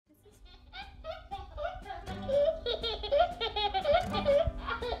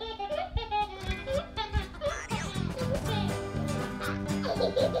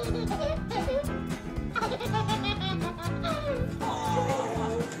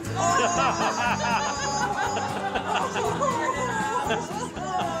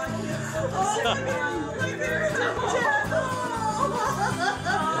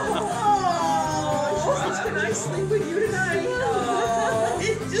Can I sleep with you tonight? Oh,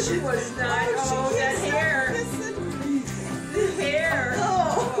 she was not. Oh, that hair. The hair.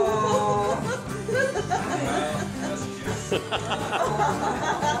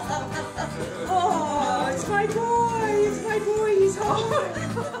 Oh, it's my boy. It's my boy. He's home.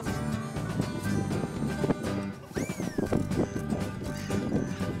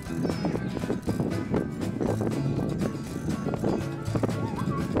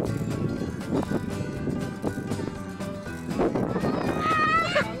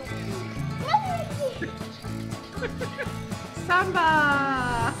 Samba!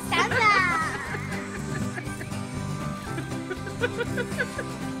 Samba!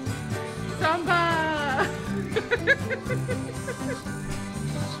 Samba!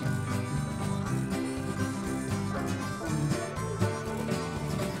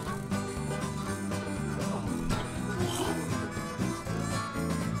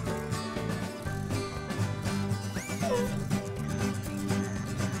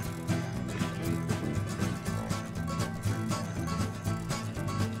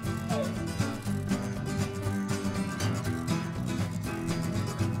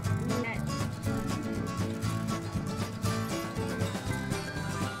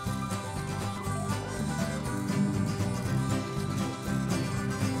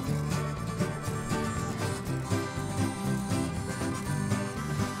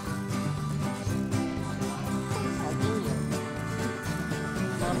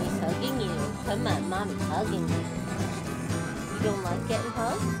 Mommy's hugging you. Come on, Mommy's hugging you. You don't like getting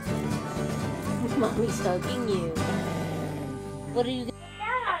hugged? Mommy's hugging you. What are you doing?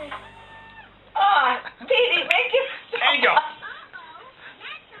 Oh, Petey, make it stop. There you go.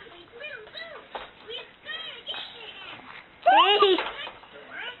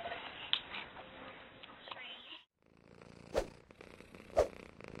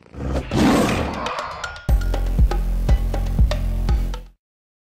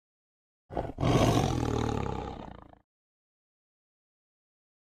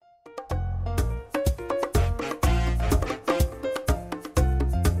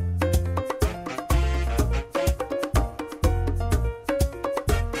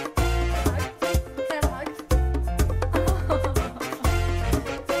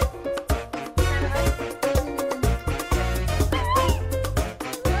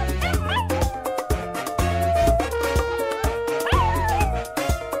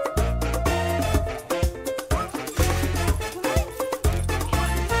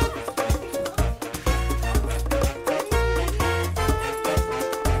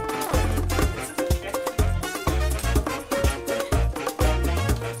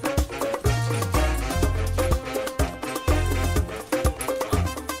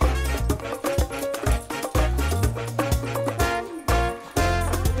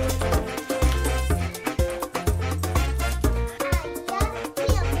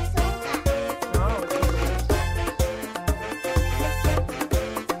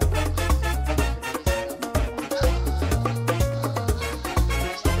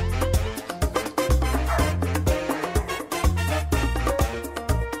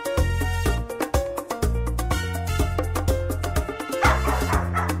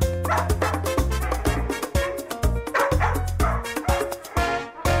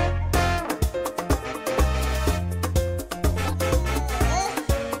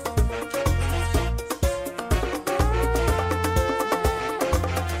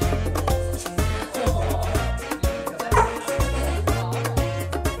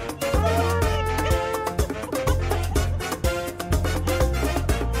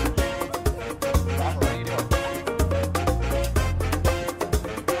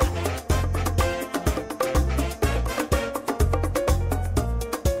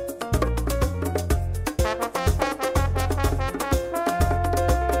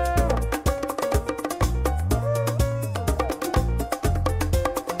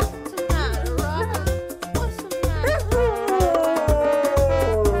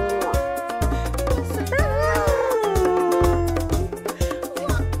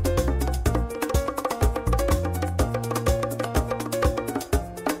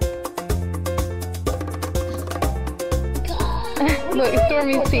 Look,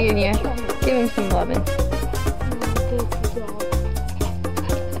 Stormy's seeing you. Give him some loving.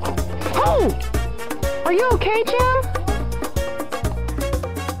 Oh! Are you okay, Jim?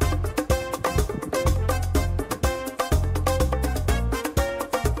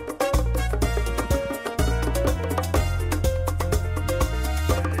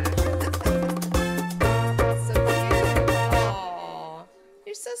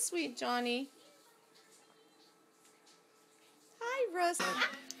 Hey, Johnny. Hi, Russ. Give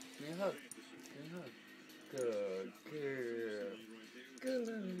me a hug. Give me a hug. Good girl. Good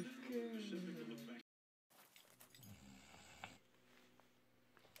little girl.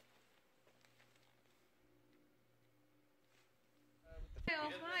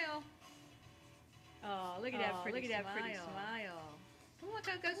 Smile. Oh, look at that pretty smile. Come on,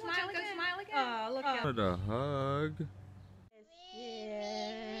 go smile again. Oh, look at What a hug.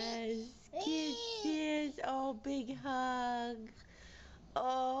 Yes. Kiss. Oh, big hug.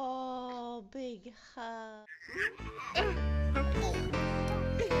 Oh, big hug.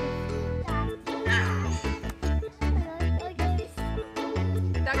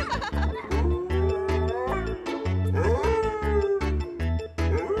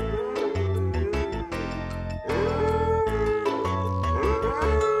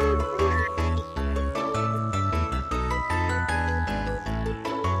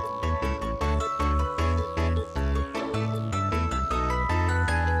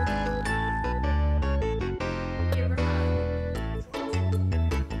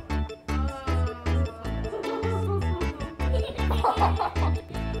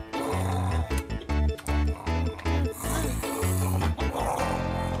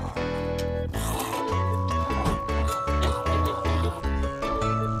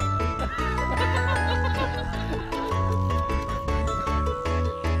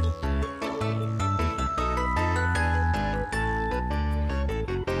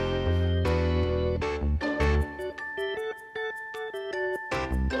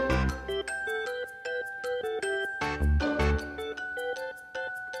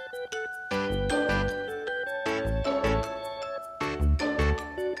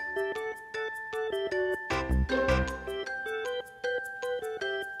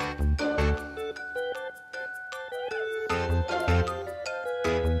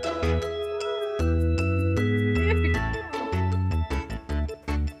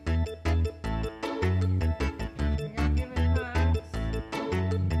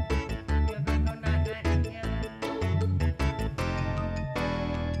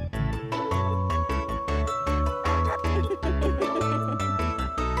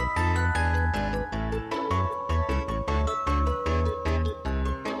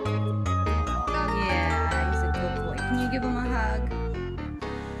 give him a hug.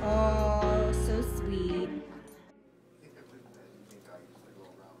 Oh, so sweet.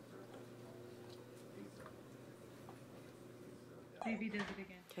 See if he does it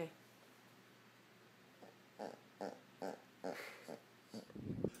again. Okay.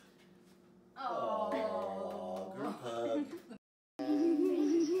 Oh, group hug.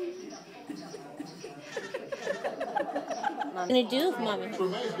 What gonna do if mommy has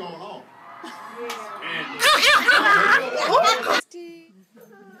What's going on?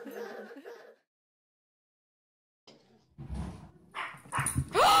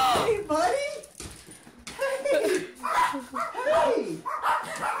 Hey, buddy! Hey! Hey! Hey!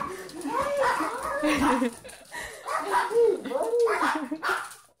 Hey, buddy! Hey!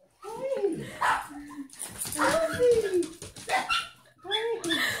 Buddy!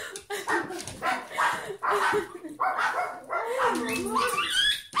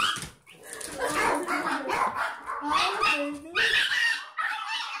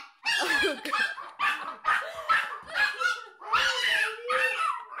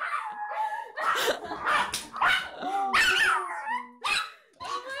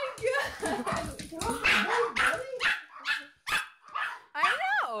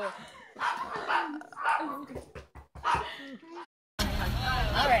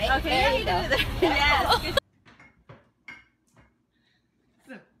 Alright, okay, there you go. Yes.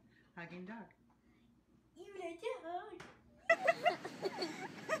 So, hugging dog.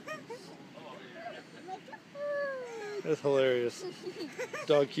 That's hilarious.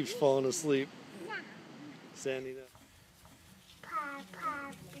 Dog keeps falling asleep. Sandy, no.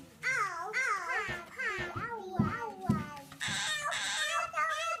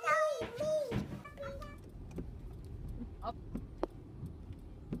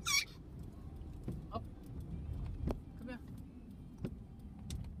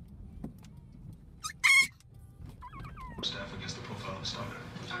 Staff against the profile of the stalker.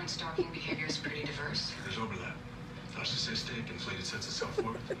 Aren't stalking behaviors pretty diverse? There's overlap. Narcissistic, inflated sense of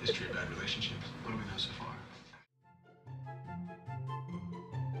self-worth, history of bad relationships. What do we know so far?